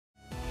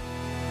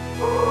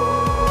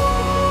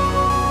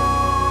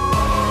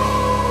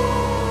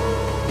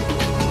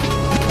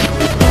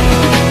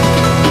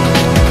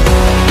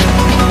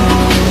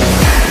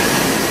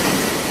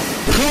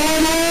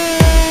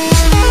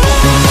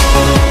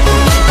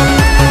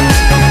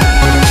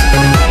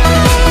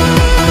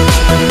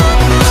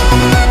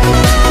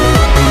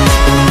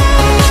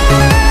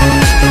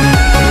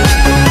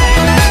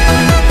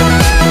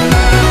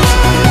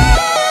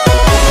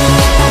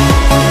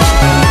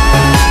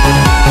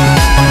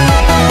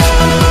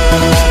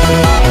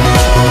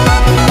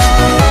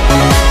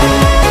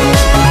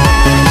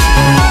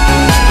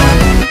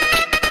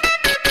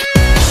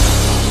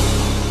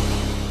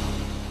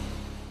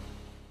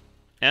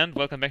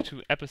welcome back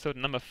to episode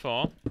number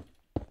 4,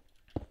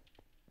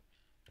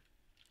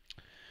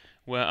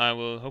 where I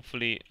will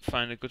hopefully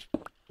find a good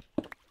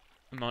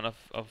amount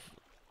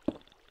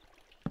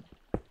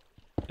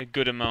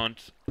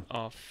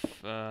of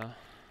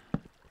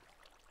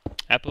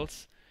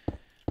apples.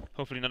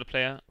 Hopefully not a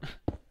player.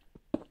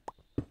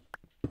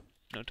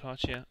 No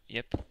torch here.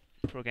 Yep,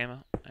 pro gamer.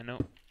 I know.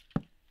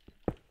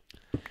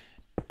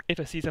 If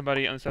I see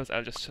somebody on the servers,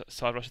 I'll just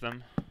sword rush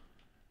them.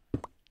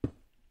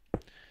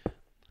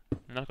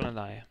 I'm not gonna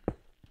lie.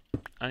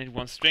 I need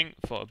 1 string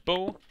for a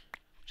bow,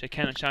 which I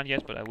can't enchant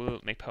yet, but I will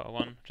make power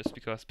 1, just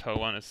because power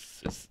 1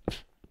 is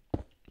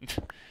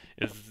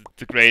is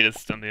the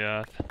greatest on the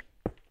earth.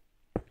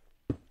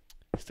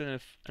 Still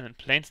in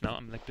plains now.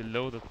 I'm like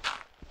below the.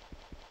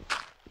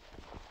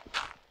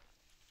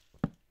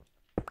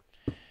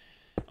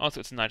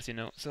 Also, it's night, as you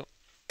know. So,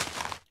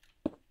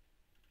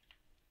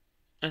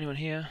 anyone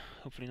here?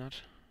 Hopefully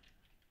not.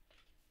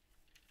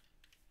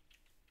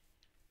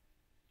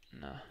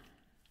 Nah.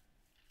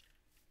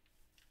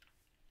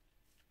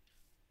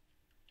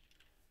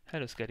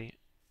 Hello, Sketty.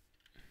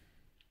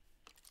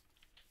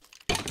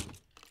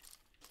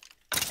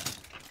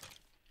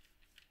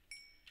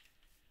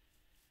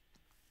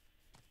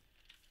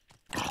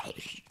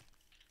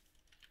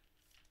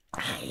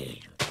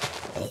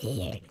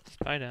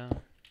 Spider.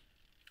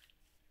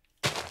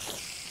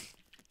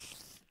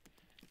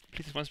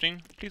 Please 1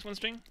 string. Please 1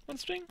 string. 1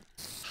 string.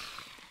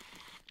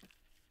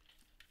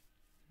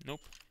 Nope.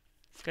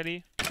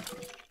 Sketty.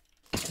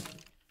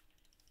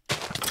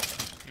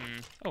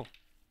 Oh.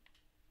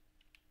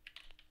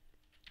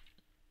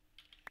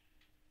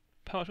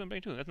 Power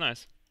 2 that's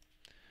nice.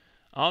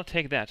 I'll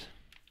take that.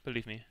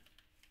 Believe me.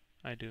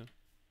 I do.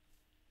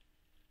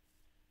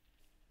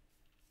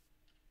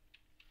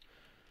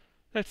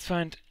 Let's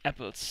find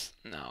apples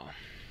now.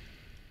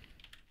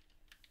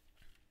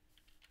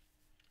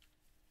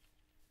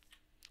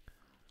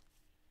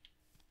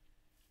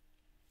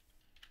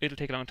 It'll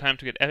take a long time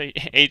to get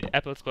 8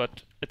 apples,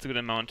 but it's a good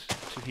amount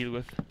to heal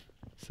with.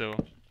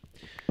 So,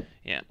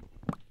 yeah.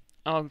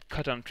 I'll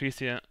cut down trees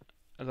here.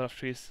 A lot of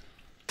trees.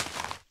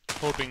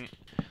 Hoping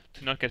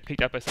to not get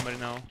picked up by somebody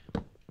now.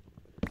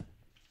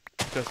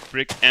 Because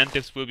brick and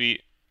dips will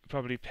be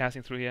probably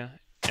passing through here,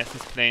 as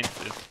this plains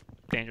is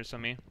dangerous for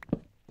me.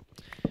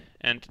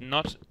 And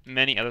not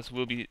many others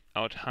will be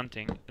out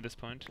hunting at this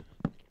point.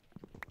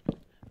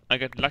 I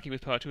got lucky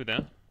with power 2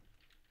 there.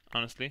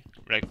 Honestly.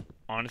 Like,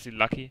 honestly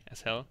lucky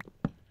as hell.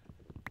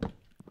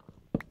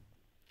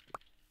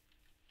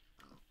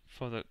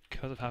 For the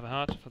curse of half a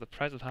heart, for the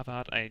price of half a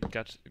heart, I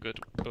got a good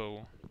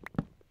bow.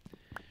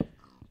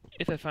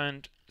 If I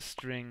find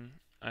string,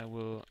 I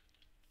will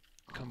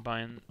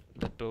combine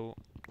that bow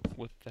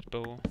with that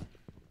bow.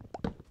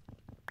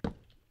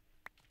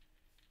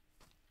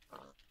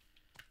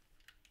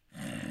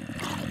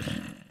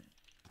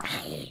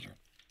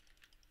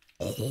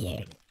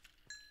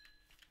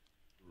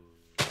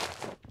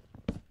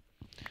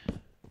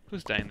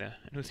 Who's dying there?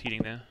 And who's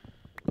healing there?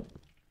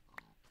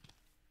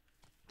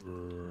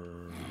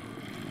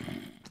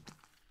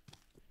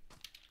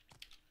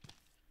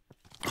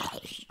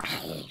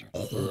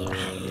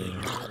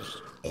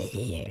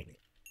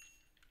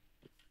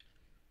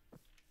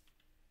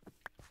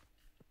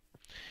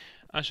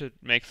 I should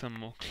make some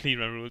more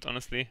clearer rules,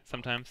 honestly,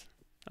 sometimes.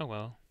 Oh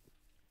well.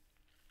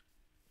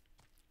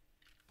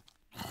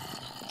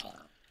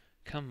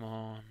 Come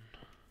on.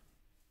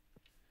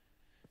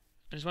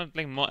 I just want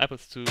like more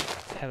apples to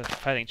have a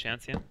fighting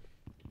chance here.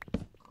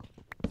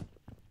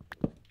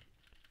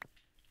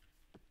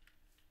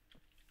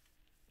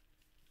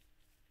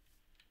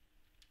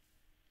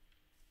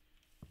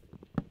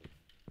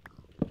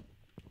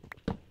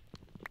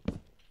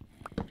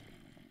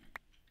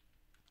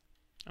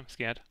 I'm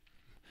scared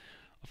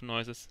of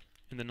noises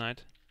in the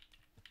night.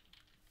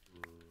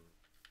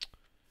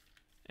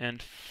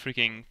 And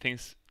freaking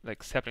things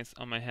like saplings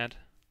on my head.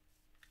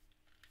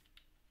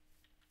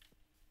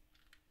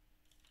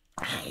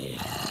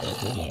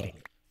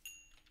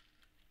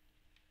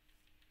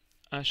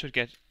 I should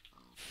get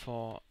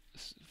for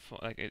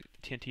like a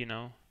TNT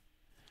now,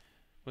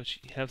 which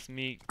helps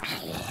me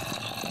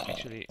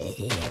actually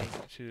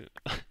to.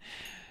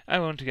 I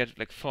want to get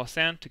like 4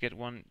 sand to get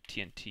 1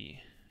 TNT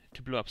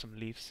to blow up some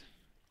leaves.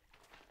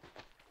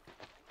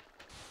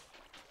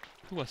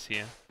 Who was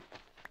here?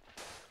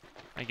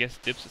 I guess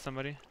Dips or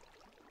somebody.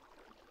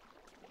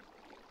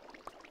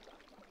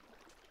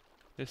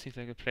 This seems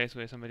like a place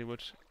where somebody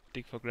would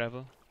dig for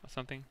gravel or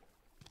something.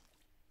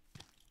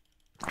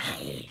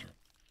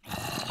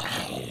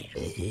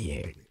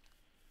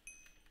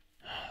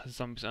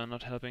 Zombies are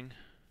not helping.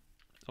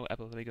 Oh,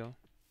 apple, there we go.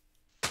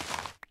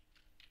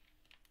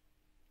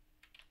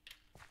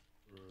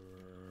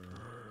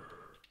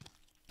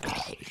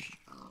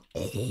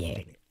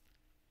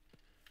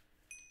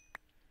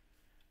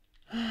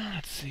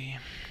 Let's see.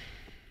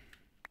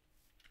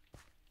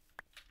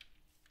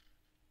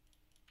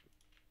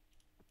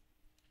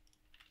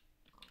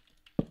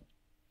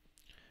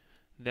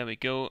 There we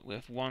go. We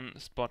have 1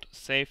 spot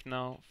saved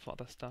now for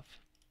other stuff.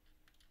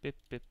 Bip,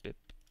 bip, bip,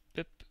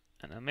 bip.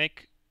 And I'll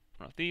make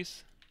one of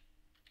these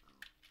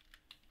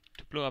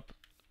to blow up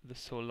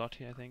this whole lot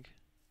here, I think.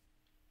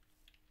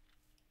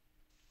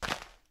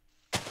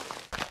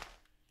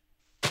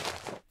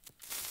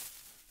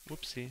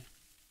 Whoopsie.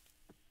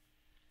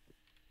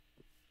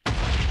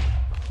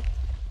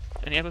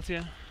 Any apples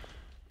here?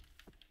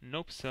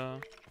 Nope, sir.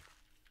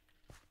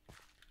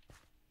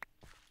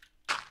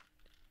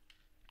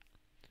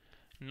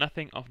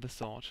 Nothing of the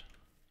sort.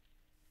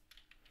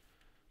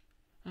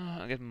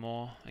 I'll get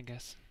more, I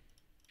guess.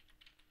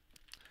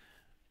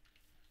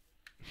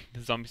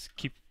 The zombies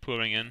keep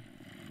pouring in.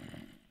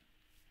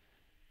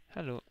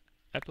 Hello,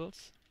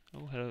 apples.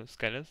 Oh, hello,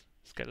 skeletons.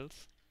 Get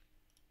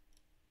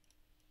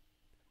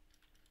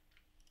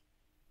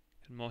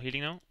more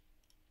healing now.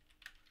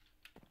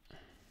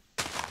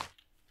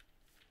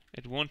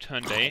 It won't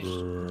turn day.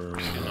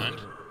 Never mind.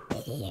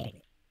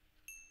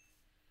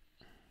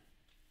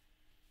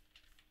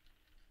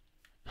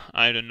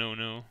 I don't know,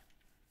 no.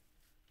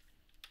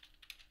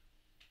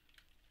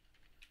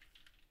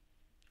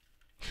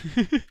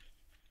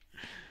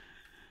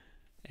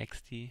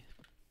 XT.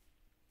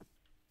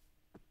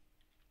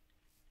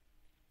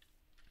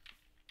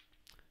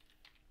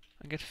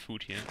 I get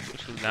food here,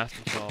 which will last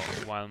me for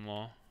a while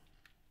more.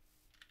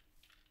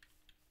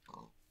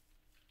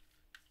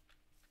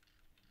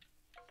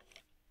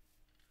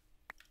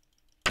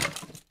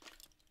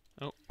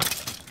 Oh.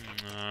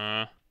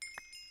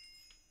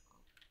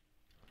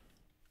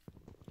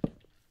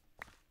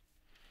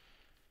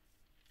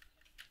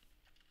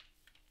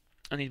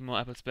 I need more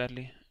apples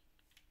badly.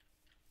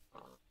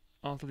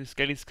 Also, these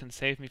skellies can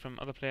save me from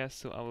other players,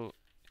 so I will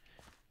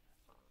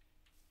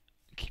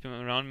keep them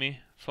around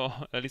me for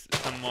at least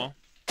some more.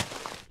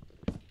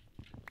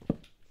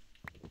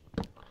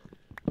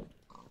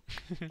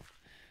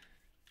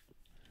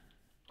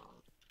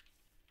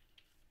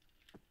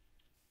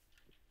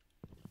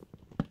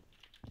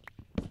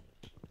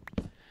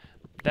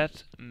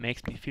 That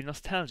makes me feel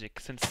nostalgic,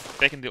 since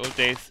back in the old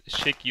days,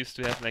 Chic used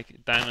to have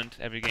like diamond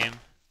every game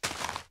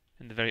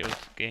in the very old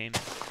games.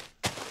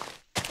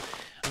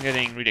 I'm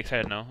getting really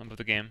excited now about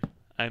the game.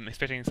 I'm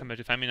expecting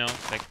somebody to find me now,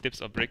 like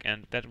Dips or Brick,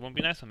 and that won't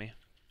be nice for me.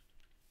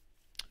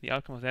 The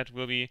outcome of that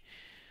will be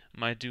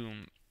my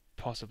doom,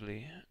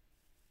 possibly.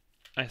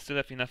 I still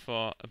have enough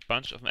for a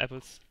bunch of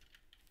apples.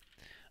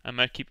 I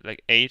might keep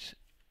like 8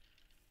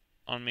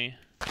 on me.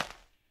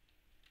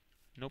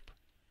 Nope.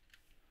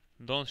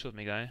 Don't shoot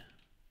me, guy.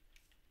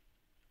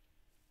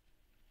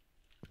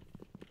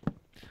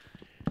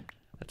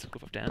 That's a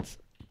group of dance.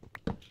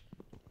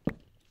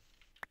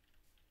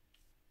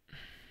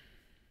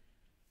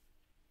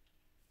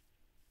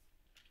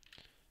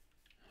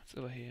 What's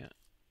over here?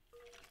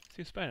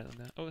 See a spider on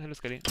there. Oh, hello,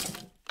 Skelly.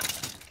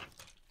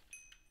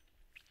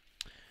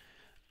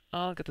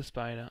 I'll get the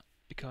spider,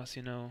 because,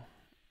 you know,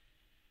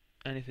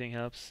 anything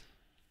helps.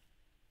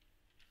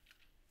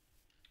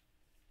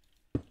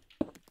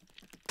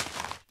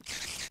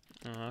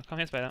 Come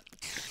here, spider.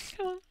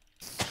 Come on.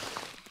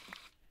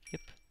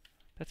 Yep,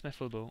 that's my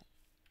full bow.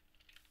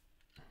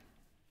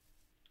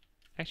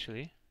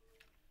 Actually,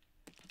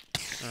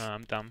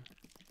 I'm dumb.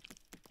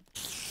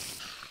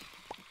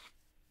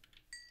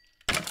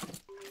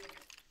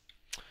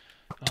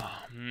 Oh,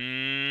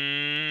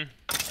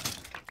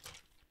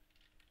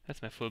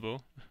 that's my full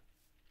bow.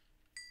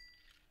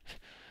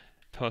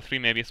 Power 3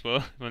 maybe as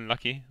well, when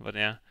lucky, but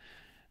yeah.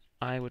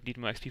 I would need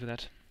more XP for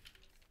that.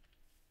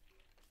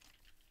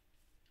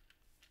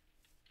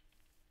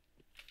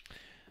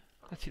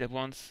 Let's see that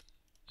once,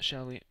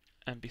 shall we?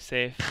 And be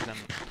safe, because I'm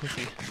a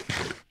pussy.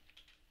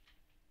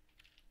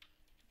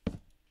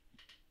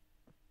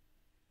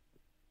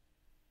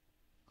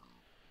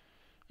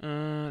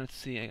 Let's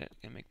see, I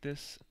can make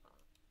this.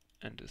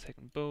 And do a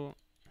second bow.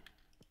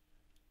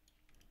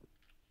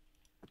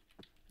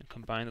 And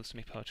combine those to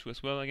make power 2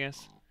 as well, I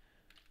guess.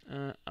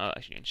 I'll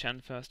actually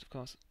enchant first, of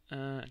course.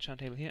 Enchant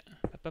table here.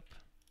 Up.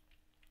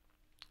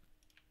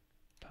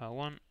 Power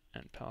 1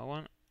 and power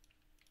 1.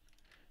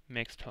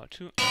 Makes power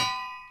 2.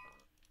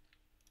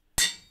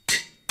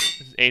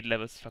 This is 8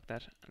 levels, fuck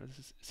that. And this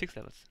is 6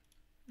 levels.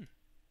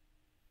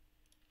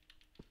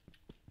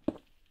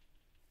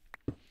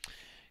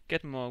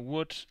 Get more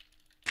wood,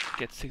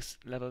 get 6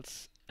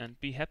 levels, and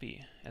be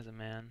happy as a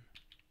man.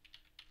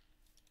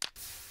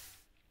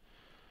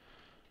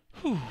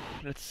 Whew,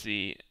 let's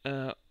see.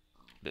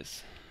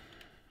 This.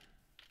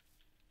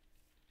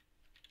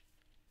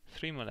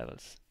 3 more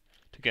levels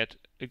to get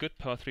a good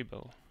power 3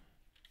 bow.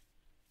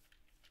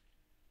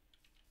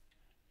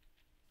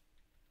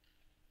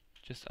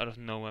 Just out of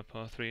nowhere,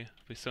 power 3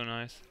 would be so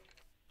nice.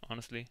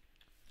 Honestly,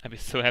 I'd be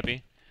so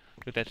happy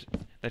with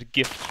that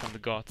gift from the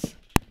gods.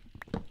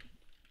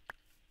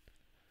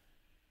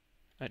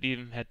 I'd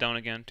even head down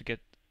again to get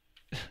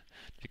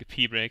take a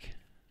pee break.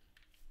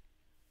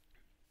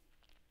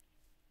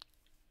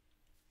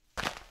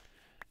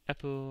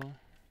 Apple.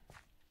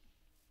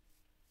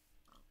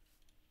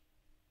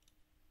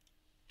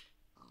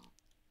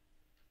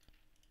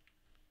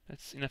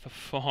 That's enough for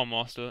 4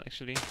 more still,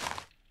 actually.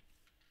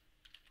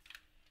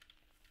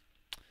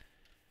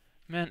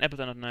 Man, apples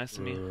are not nice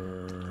to me.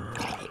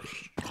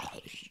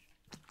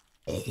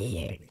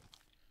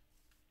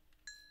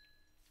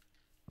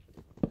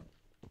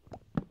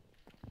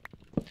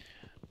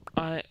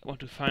 I want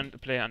to find a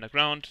player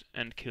underground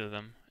and kill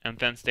them, and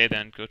then stay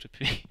there and go to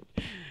pee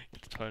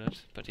the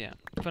toilet. But yeah,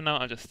 for now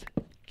I'll just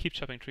keep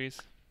chopping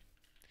trees,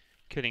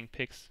 killing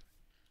pigs.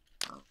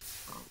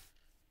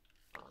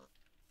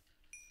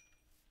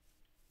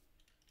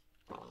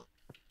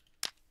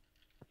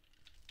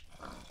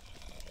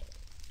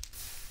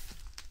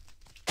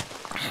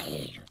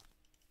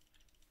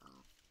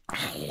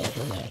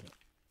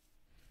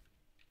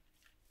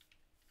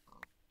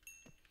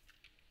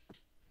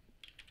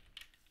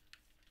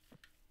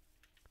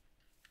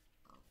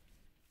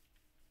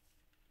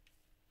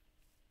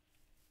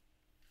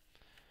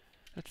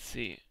 Let's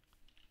see.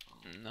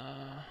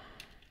 Nah.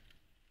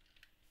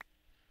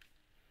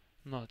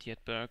 Not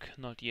yet, Berg.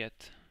 Not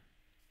yet.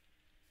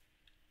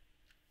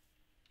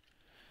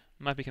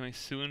 Might be coming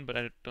soon, but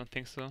I don't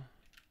think so.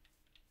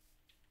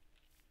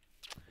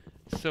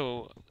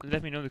 So,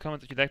 let me know in the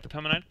comments if you like the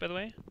Permanight, by the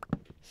way,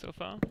 so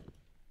far.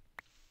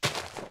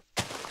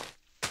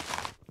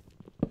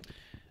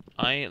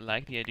 I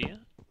like the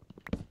idea.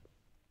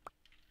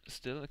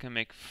 Still, I can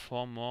make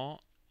 4 more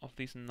of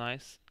these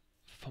nice,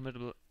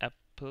 formidable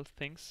apple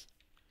things.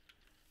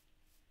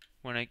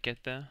 When I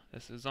get there,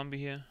 there's a zombie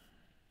here.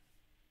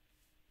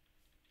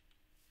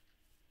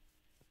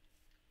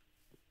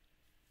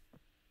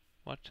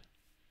 What?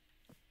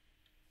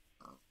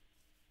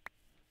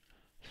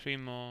 3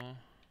 more.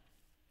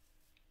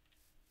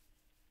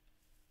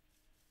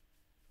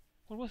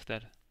 What was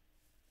that?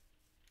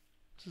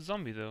 It's a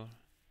zombie though.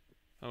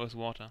 Oh, it was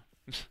water.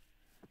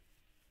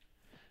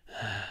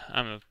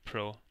 I'm a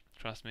pro,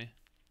 trust me.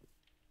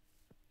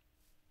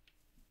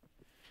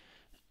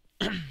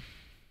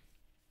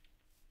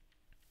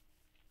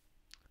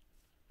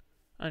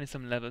 I need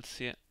some levels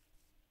here.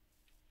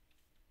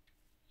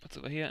 What's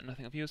over here?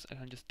 Nothing of use. I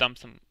can just dump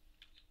some...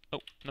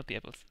 Oh, not the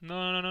apples.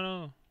 No, no, no,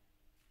 no.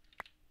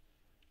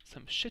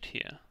 Some shit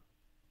here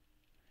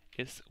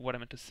is what I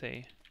meant to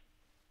say.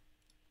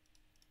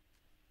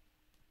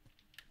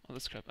 All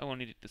this crap. I won't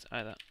need this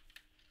either.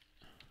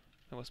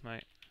 That was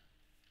my...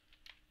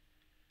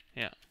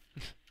 Yeah.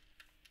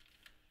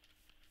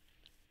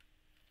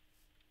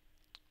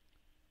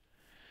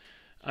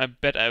 I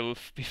bet I will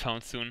be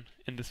found soon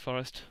in this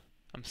forest.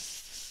 I'm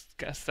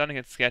starting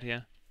to get scared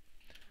here.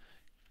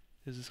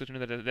 This is good to know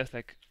that there's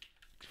like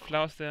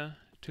flowers there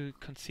to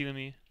conceal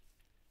me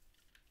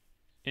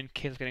in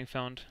case of getting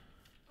found.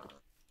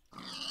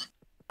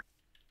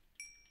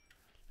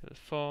 Level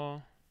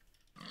 4.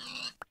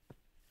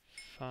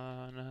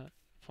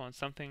 Found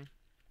something.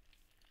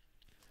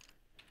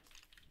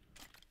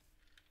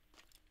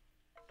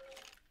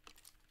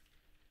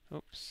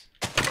 Oops.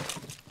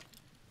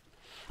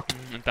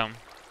 I'm dumb.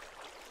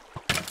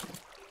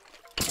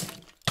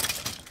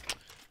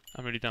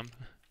 I'm really dumb.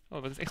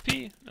 Oh, but it's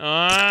XP!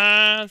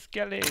 Ah,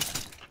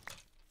 skellies!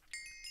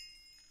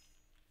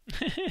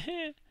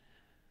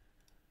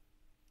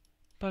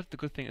 But the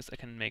good thing is I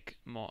can make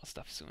more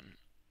stuff soon.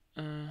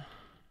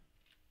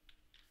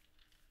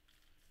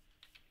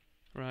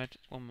 Right,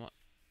 one more.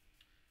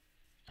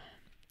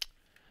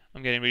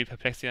 I'm getting really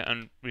perplexed here.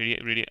 I'm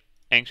really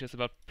anxious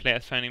about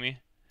players finding me.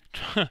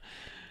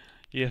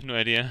 You have no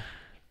idea.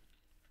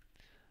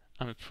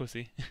 I'm a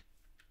pussy.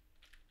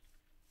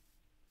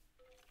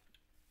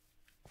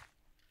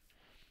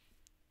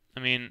 I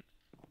mean...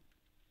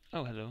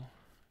 Oh, hello.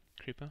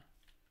 Creeper.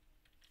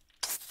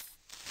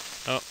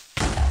 Oh.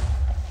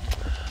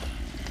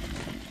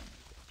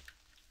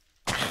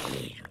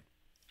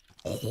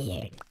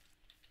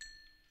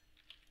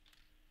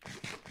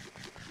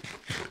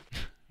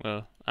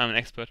 Well, I'm an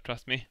expert,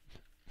 trust me.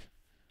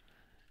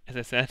 As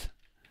I said,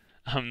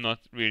 I'm not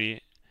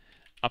really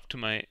up to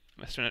my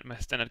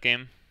standard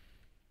game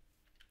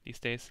these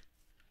days.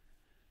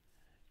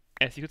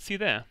 As you could see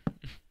there.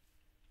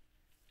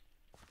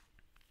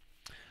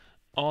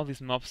 All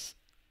these mobs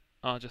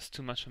are just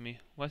too much for me.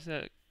 Why is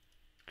there a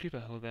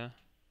creeper hole there?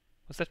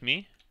 Was that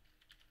me?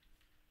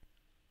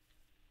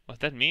 Was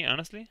that me,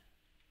 honestly?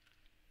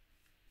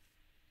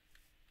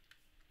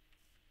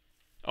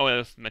 Oh, that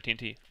was my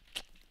TNT.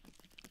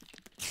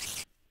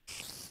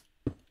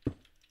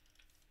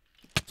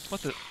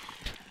 What the...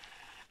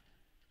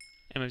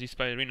 MLG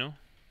Spiderino.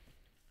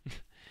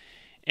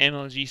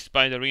 MLG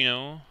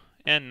Spiderino.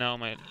 And now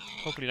my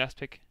hopefully last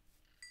pick.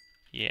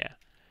 Yeah.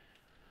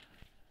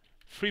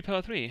 Free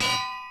power 3.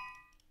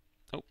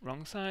 Oh,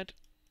 wrong side.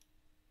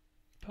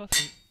 Power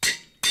 3.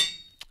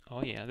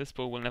 Oh yeah, this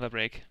bow will never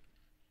break.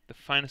 The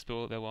finest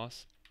bow there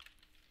was.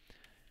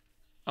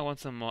 I want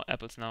some more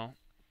apples now.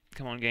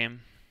 Come on,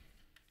 game.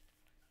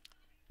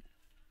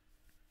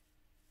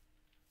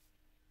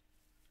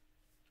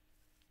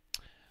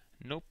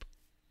 Nope.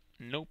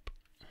 Nope.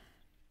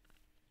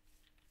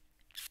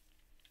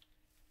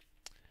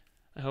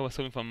 I was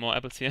hoping for more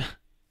apples here.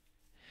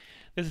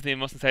 This is the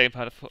most exciting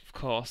part, of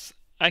course.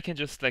 I can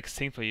just like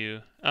sing for you.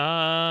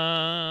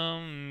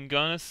 I'm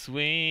gonna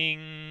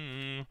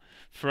swing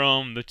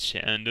from the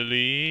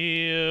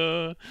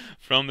chandelier,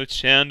 from the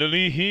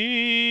chandelier.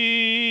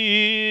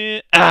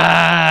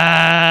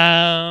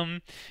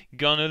 I'm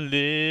gonna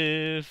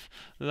live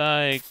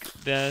like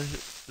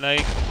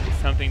like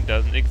something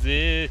doesn't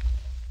exist,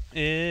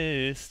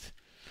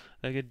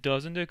 like it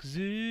doesn't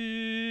exist.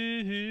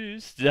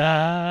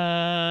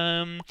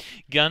 I'm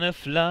gonna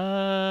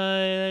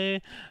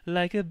fly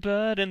like a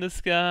bird in the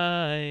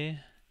sky.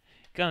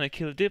 Gonna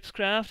kill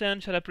Dipscraft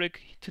and shut up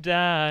Rick to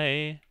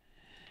die.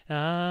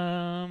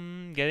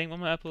 I'm getting one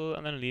more apple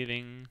and then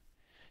leaving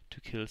to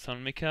kill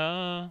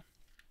Sonmika.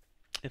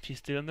 If she's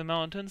still in the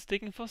mountains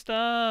digging for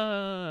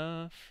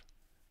stuff.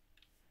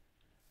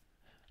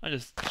 I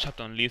just chopped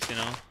down leaves, you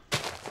know.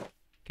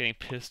 Getting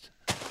pissed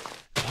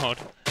off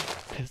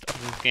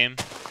this game.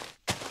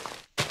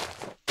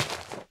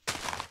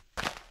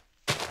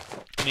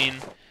 I mean,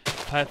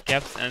 5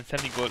 gaps and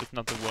 70 gold is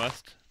not the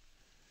worst.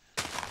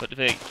 But if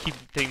I keep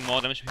taking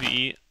more damage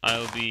PvE,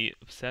 I'll be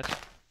upset.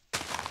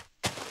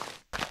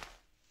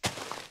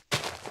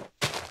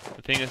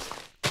 The thing is,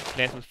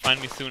 players will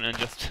find me soon and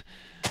just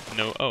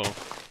know, oh,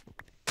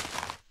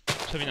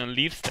 chopping on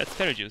leaves, that's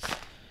Fairyjuice.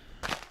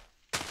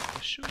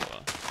 For sure.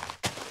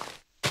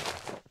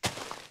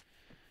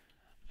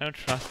 I don't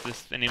trust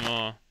this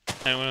anymore.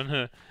 I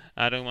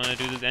don't wanna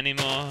do this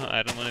anymore.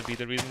 I don't wanna be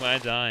the reason why I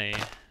die.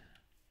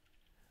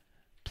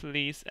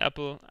 Please,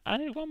 apple. I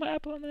need one more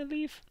apple and then I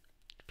leave.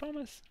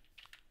 Promise.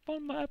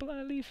 One more apple and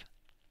I leave.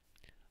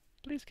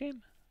 Please,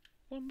 game.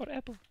 One more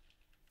apple.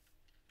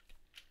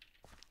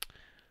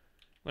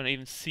 When I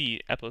even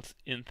see apples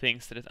in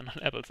things that are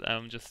not apples,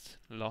 I'm just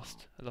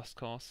lost. A lost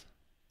cause.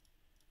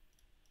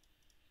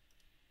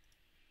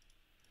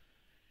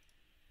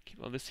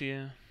 Keep all this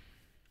here.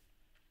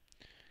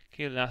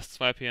 Okay, last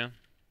swipe here.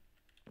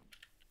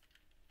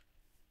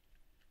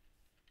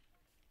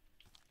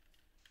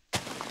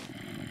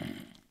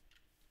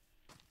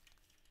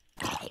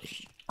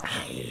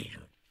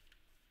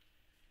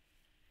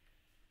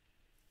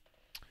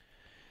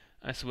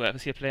 I swear, if I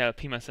see a player, I'll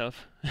pee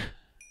myself.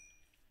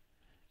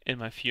 In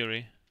my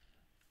fury.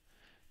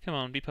 Come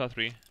on, be power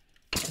 3.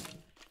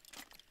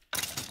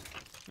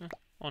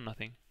 Or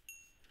nothing.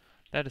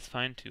 That is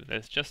fine too. That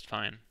is just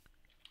fine.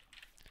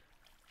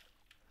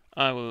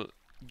 I will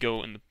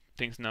go in the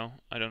things now.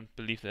 I don't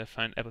believe that I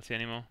find apples here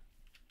anymore.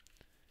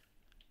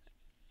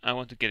 I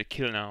want to get a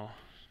kill now.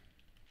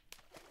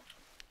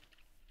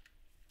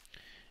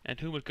 And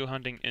who would go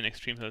hunting in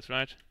extreme hills,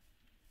 right?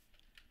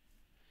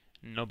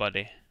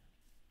 Nobody.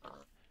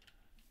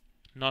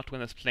 Not when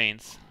there's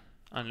plains.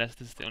 Unless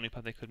this is the only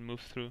path they could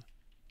move through.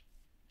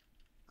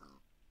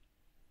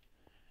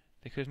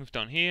 They could have moved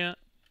down here.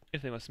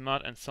 If they were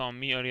smart and saw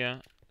me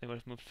earlier, they would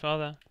have moved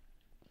further.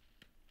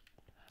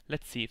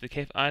 Let's see, if the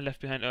cave I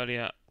left behind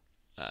earlier...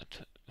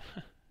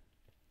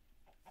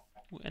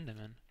 Ooh,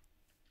 Enderman.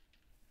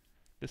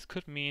 This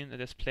could mean that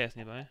there's players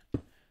nearby.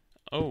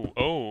 Oh,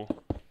 oh!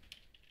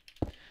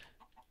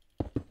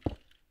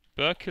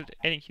 Burr killed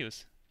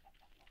 18Qs.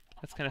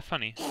 That's kind of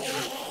funny.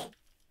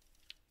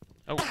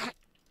 Oh!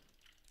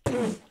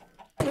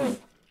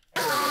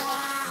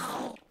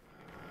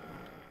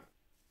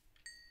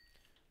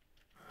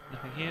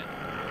 Nothing here.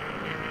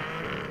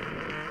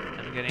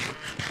 I'm getting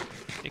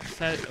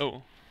excited.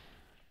 Oh!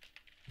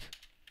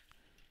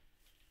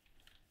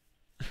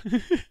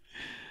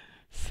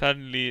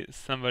 Suddenly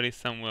somebody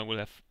somewhere will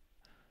have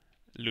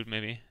loot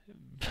maybe.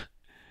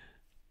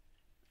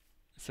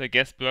 So I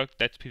guess Burr,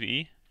 that's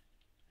PvE.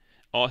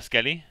 Or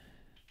Skelly.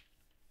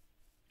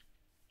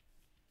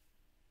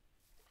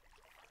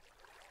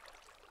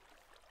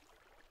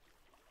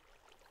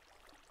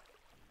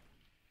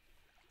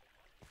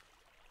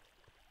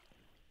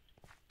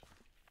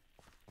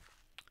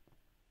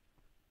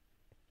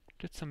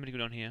 Did somebody go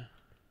down here?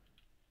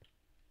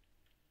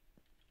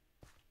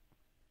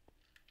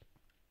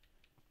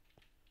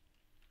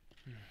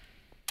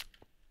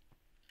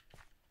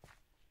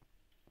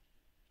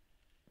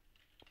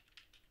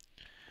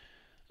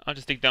 I'll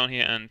just dig down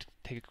here and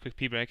take a quick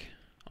pee break,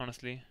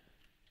 honestly.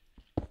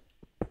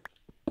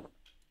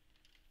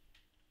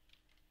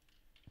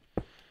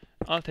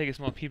 I'll take a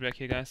small pee break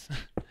here, guys.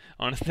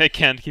 Honestly, I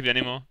can't keep it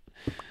anymore.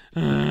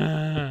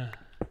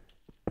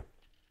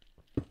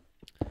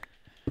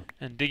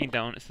 And digging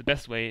down is the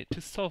best way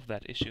to solve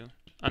that issue.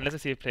 Unless I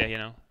see a player, you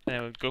know. Then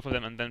I will go for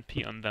them and then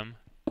pee on them.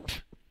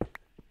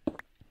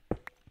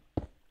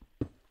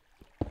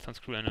 Sounds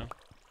cruel, I know.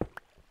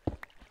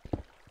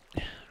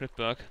 Rip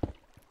Burg.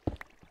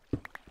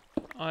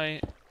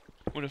 I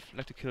would have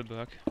liked to kill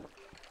Burg.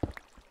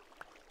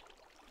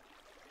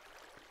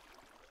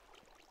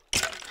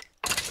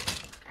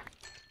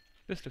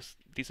 This looks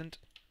decent.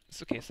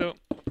 It's okay, so...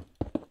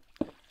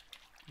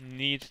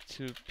 Need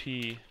to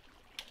pee.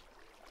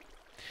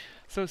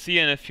 So, see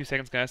you in a few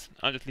seconds, guys.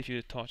 I'll just leave you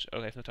a torch.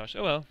 Oh, I have no torch.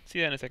 Oh well, see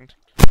you in a second.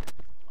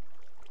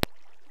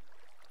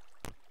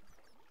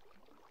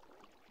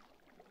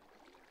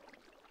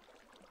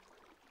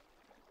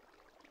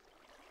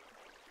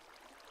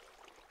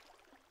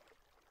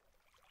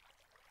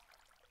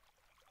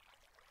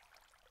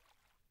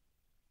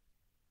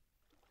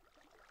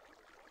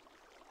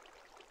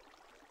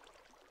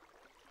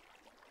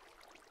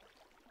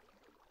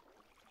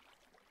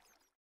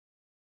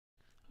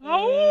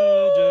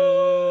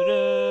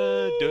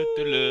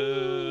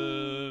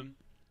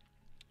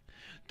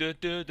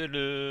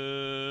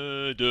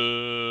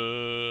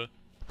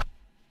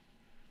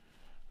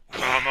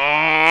 Come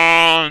on!